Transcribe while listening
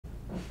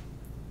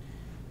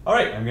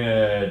Alright, I'm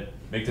gonna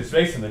make this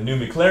race in the new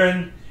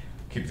McLaren,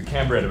 keep the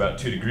camber at about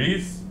 2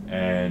 degrees,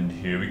 and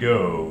here we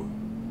go.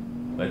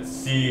 Let's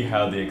see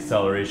how the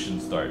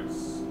acceleration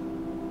starts.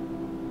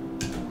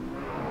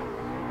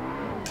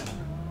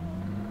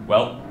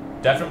 Well,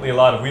 definitely a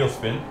lot of wheel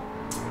spin,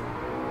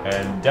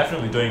 and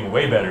definitely doing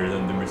way better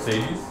than the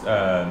Mercedes,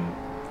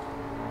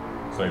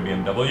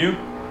 BMW.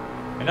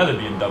 Another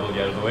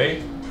BMW out of the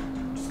way.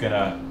 Just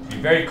gonna be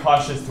very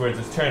cautious towards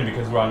this turn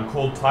because we're on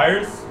cold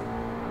tires.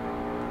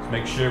 Just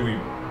make sure we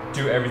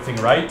do everything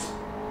right.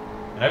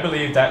 And I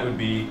believe that would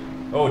be,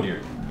 oh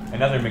dear,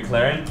 another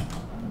McLaren.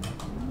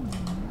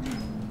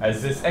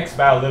 As this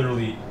X-Bow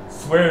literally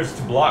swerves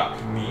to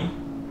block me.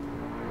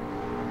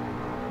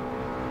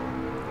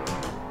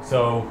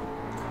 So,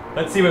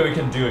 let's see what we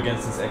can do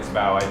against this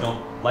X-Bow. I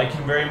don't like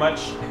him very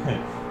much.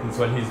 That's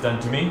what he's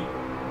done to me.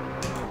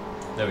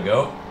 There we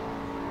go.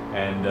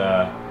 And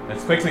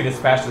let's quickly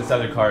dispatch this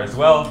other car as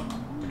well,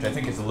 which I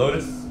think is a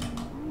Lotus.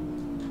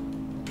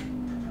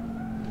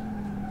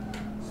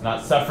 Let's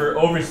not suffer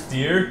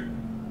oversteer.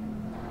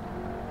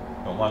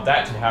 Don't want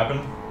that to happen.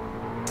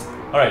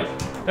 Alright,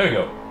 there we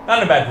go. Not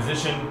in a bad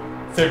position.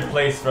 3rd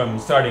place from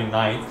starting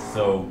 9th,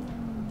 so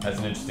that's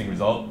an interesting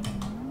result.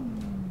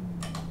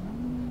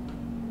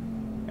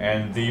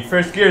 And the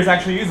first gear is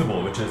actually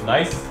usable, which is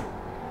nice.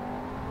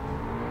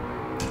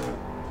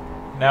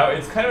 Now,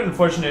 it's kind of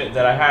unfortunate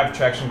that I have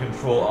traction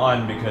control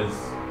on because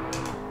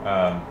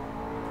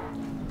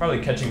probably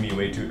catching me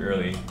way too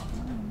early.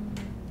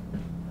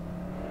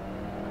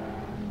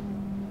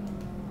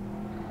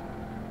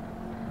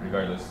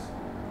 Regardless,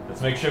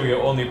 let's make sure we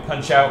only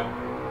punch out.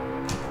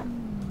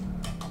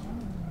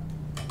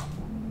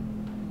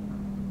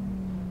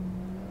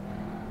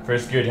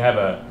 First gear to have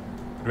a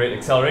great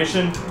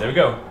acceleration. There we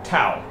go.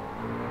 Tow.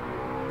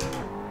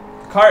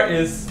 The car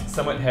is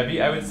somewhat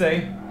heavy, I would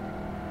say.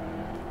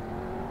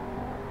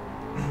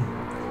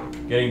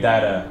 Getting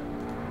that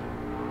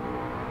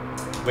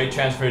weight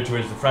transferred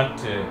towards the front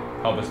to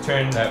help us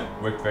turn, that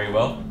worked very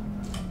well.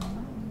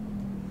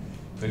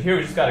 So here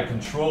we just got to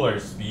control our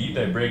speed.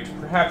 I braked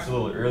perhaps a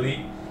little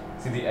early.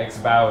 See the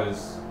X-Bow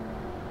is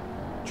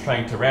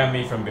trying to ram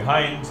me from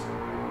behind.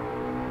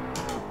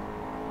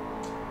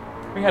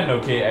 We had an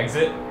okay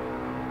exit.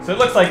 So it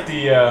looks like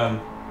the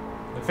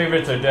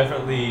favorites are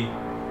definitely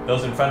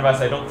those in front of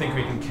us. I don't think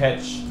we can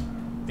catch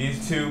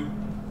these two.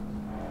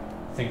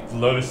 I think the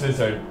Lotuses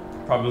are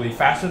probably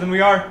faster than we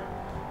are,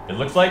 it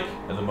looks like,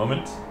 at the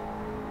moment.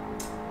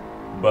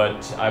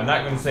 But I'm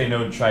not going to say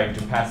no to trying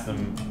to pass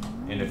them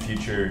in a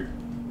future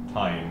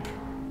time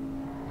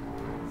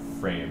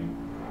frame.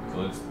 So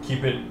let's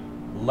keep it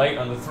light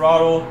on the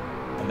throttle,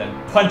 and then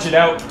punch it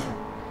out.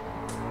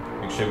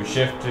 Make sure we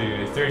shift to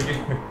 3rd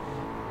gear.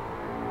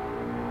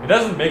 It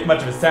doesn't make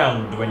much of a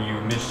sound when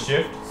you miss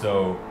shift,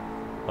 so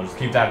I'll just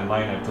keep that in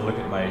mind. I have to look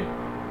at my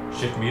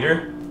shift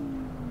meter.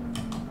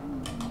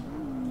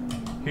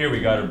 Here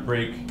we got to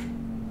brake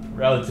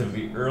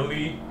relatively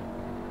early.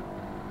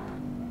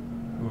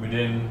 Move it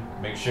in,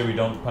 make sure we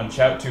don't punch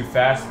out too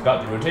fast.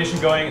 Got the rotation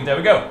going, and there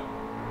we go.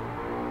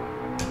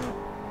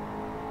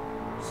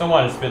 Don't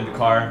want to spin the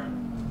car,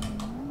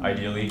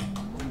 ideally.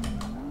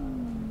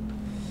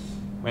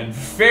 Went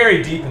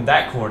very deep in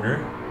that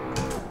corner,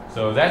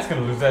 so that's going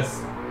to lose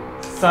us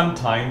some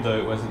time, though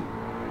it wasn't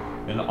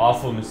an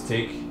awful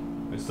mistake.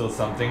 It was still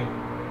something.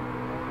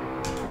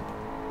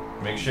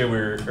 Make sure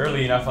we're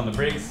early enough on the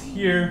brakes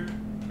here.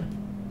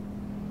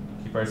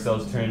 Keep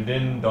ourselves turned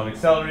in. Don't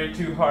accelerate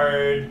too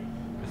hard.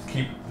 Just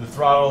keep the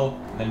throttle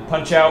and then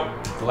punch out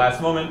at the last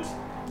moment.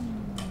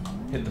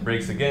 Hit the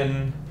brakes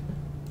again.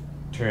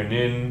 Turn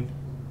in.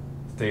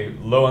 Stay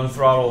low on the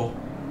throttle.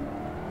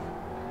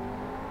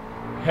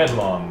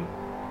 Headlong.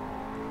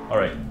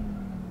 Alright.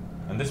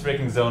 And this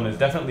braking zone is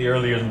definitely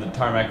earlier than the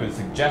tarmac would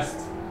suggest,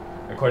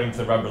 according to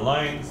the rubber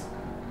lines.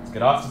 Let's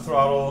get off the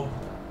throttle.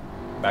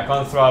 Back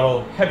on the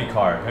throttle. Heavy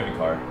car, heavy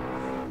car.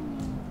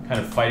 Kind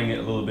of fighting it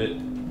a little bit.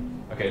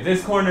 Okay,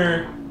 this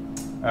corner,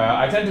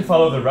 I tend to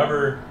follow the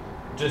rubber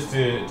just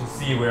to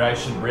see where I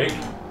should brake.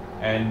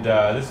 And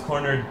this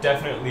corner,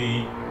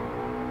 definitely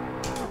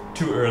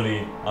too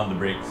early on the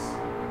brakes.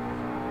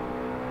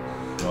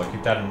 So I'll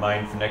keep that in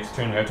mind for next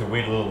turn. We have to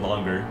wait a little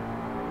longer.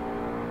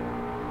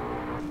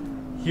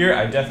 Here,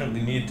 I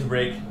definitely need to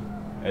brake,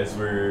 as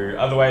we're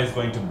otherwise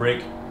going to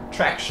break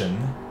traction.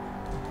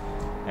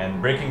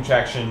 And braking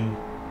traction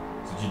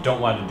is what you don't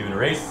want to do in a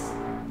race.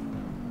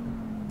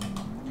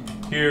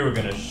 Here we're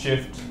going to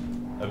shift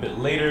a bit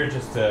later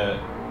just to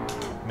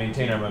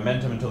maintain our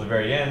momentum until the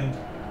very end.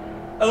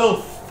 A little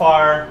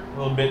far, a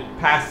little bit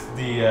past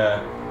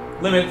the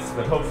limits,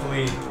 but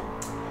hopefully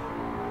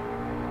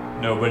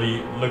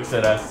nobody looks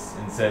at us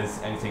and says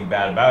anything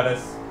bad about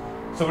us.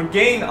 So we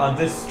gain on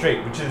this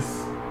straight, which is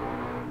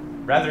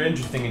rather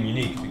interesting and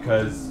unique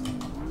because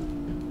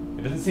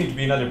it doesn't seem to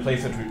be another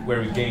place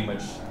where we gain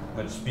much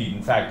speed.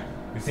 In fact,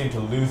 we seem to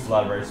lose a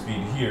lot of our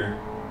speed here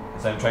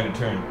as I'm trying to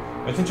turn.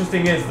 What's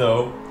interesting is,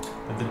 though,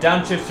 that the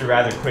downshifts are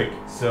rather quick,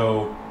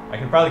 so I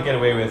can probably get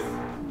away with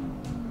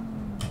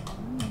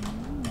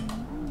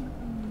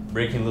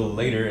braking a little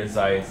later, as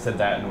I said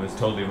that and was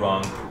totally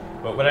wrong.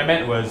 But what I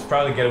meant was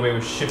probably get away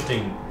with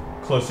shifting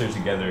closer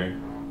together.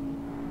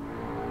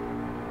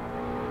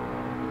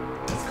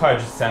 This car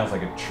just sounds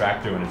like a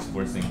tractor when it's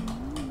forcing.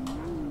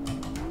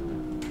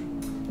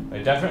 I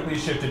definitely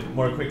shifted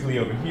more quickly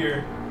over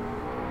here.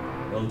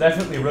 It'll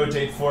definitely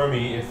rotate for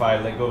me if I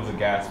let go of the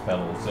gas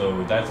pedal,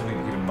 so that's something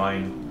to keep in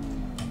mind.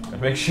 Gotta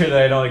make sure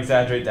that I don't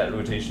exaggerate that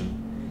rotation.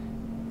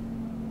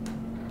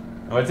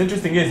 And what's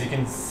interesting is you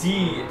can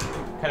see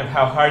kind of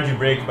how hard you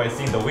brake by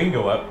seeing the wing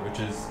go up, which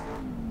is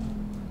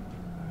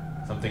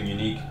something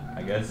unique,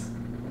 I guess.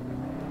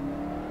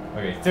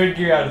 Okay, third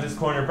gear out of this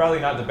corner, probably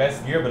not the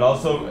best gear, but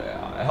also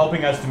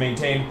helping us to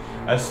maintain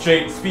a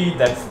straight speed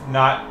that's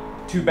not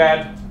too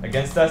bad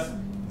against us.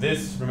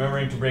 This,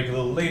 remembering to brake a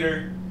little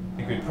later. I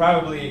think we'd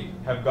probably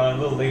have gone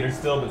a little later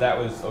still, but that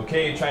was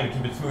okay. Trying to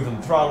keep it smooth on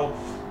the throttle.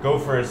 Go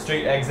for a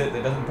straight exit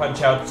that doesn't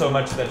punch out so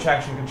much that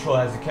traction control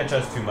has to catch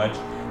us too much.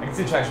 I can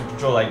see traction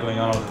control light going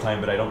on all the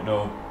time, but I don't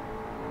know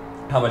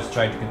how much it's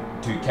trying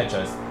to catch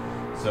us.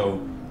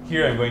 So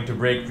here I'm going to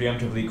brake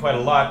preemptively quite a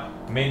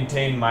lot,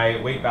 maintain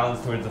my weight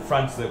balance towards the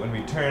front so that when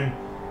we turn,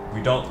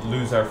 we don't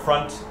lose our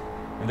front.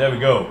 And there we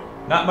go.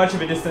 Not much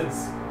of a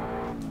distance.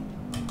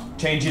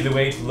 Change either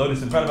way to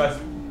Lotus in front of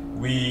us.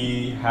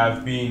 We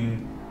have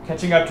been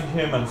catching up to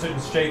him on certain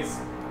straights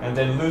and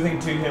then losing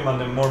to him on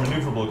the more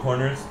maneuverable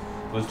corners.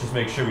 Let's just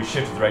make sure we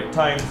shift at the right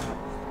times.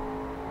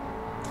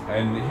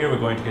 And here we're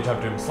going to catch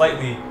up to him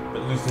slightly,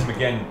 but lose to him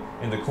again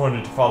in the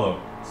corner to follow.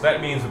 So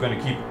that means we're going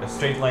to keep a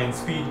straight line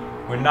speed.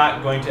 We're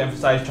not going to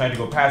emphasize trying to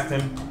go past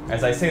him.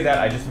 As I say that,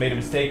 I just made a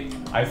mistake.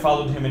 I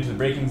followed him into the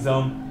braking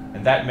zone,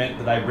 and that meant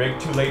that I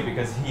braked too late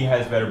because he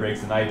has better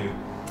brakes than I do.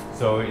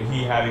 So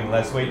he having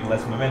less weight and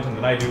less momentum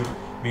than I do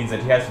means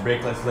that he has to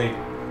brake less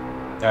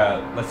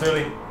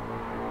early.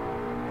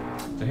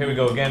 So here we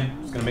go again.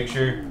 Just gonna make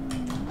sure,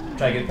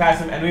 try to get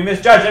past him, and we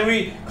misjudge, and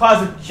we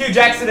cause a huge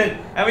accident,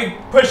 and we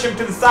push him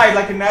to the side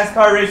like a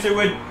NASCAR racer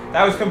would.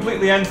 That was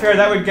completely unfair.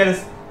 That would get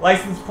us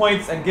license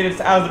points and get us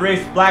out of the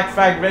race. Black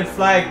flag, red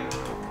flag,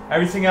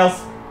 everything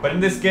else. But in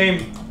this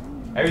game,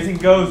 everything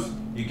goes.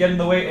 You get in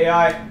the way,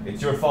 AI,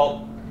 it's your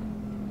fault.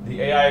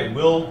 The AI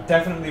will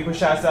definitely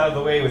push us out of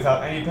the way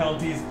without any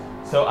penalties,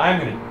 so I'm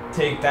going to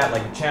take that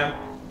like a champ.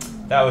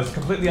 That was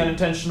completely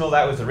unintentional,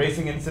 that was a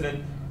racing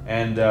incident,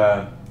 and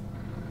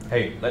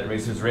hey, let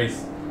racers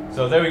race.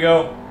 So there we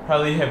go.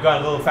 Probably have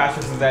gone a little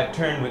faster through that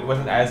turn. It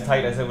wasn't as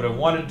tight as I would have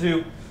wanted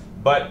to,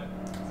 but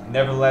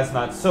nevertheless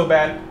not so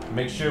bad.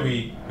 Make sure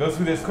we go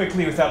through this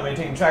quickly without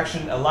maintaining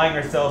traction, aligning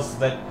ourselves so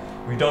that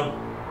we don't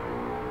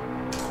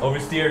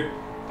oversteer,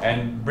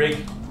 and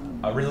brake,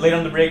 lay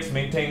on the brakes,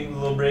 maintain the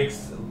little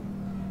brakes,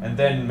 and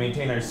then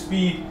maintain our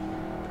speed,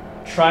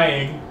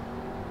 trying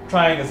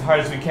as hard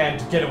as we can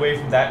to get away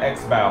from that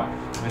X-bow.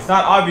 And it's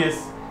not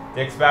obvious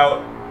the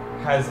X-bow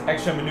has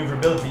extra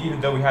maneuverability, even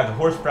though we have the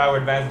horsepower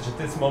advantage at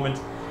this moment.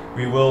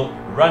 We will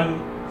run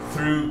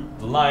through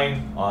the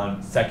line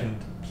on second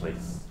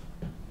place.